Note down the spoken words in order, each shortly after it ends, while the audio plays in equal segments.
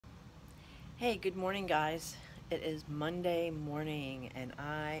Hey, good morning, guys. It is Monday morning, and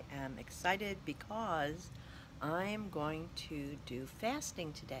I am excited because I'm going to do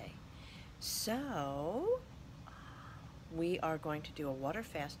fasting today. So, we are going to do a water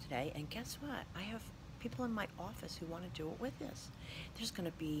fast today, and guess what? I have people in my office who want to do it with us. There's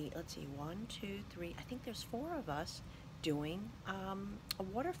going to be, let's see, one, two, three, I think there's four of us doing a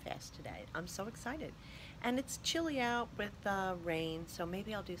water fast today. I'm so excited. And it's chilly out with rain, so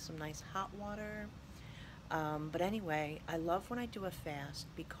maybe I'll do some nice hot water. But anyway, I love when I do a fast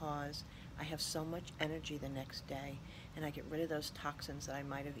because I have so much energy the next day and I get rid of those toxins that I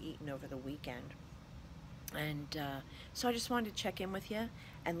might have eaten over the weekend. And so I just wanted to check in with you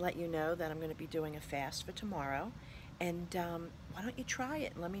and let you know that I'm going to be doing a fast for tomorrow. And why don't you try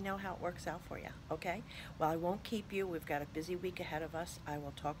it and let me know how it works out for you, okay? Well, I won't keep you. We've got a busy week ahead of us. I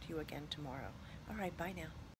will talk to you again tomorrow. All right, bye now.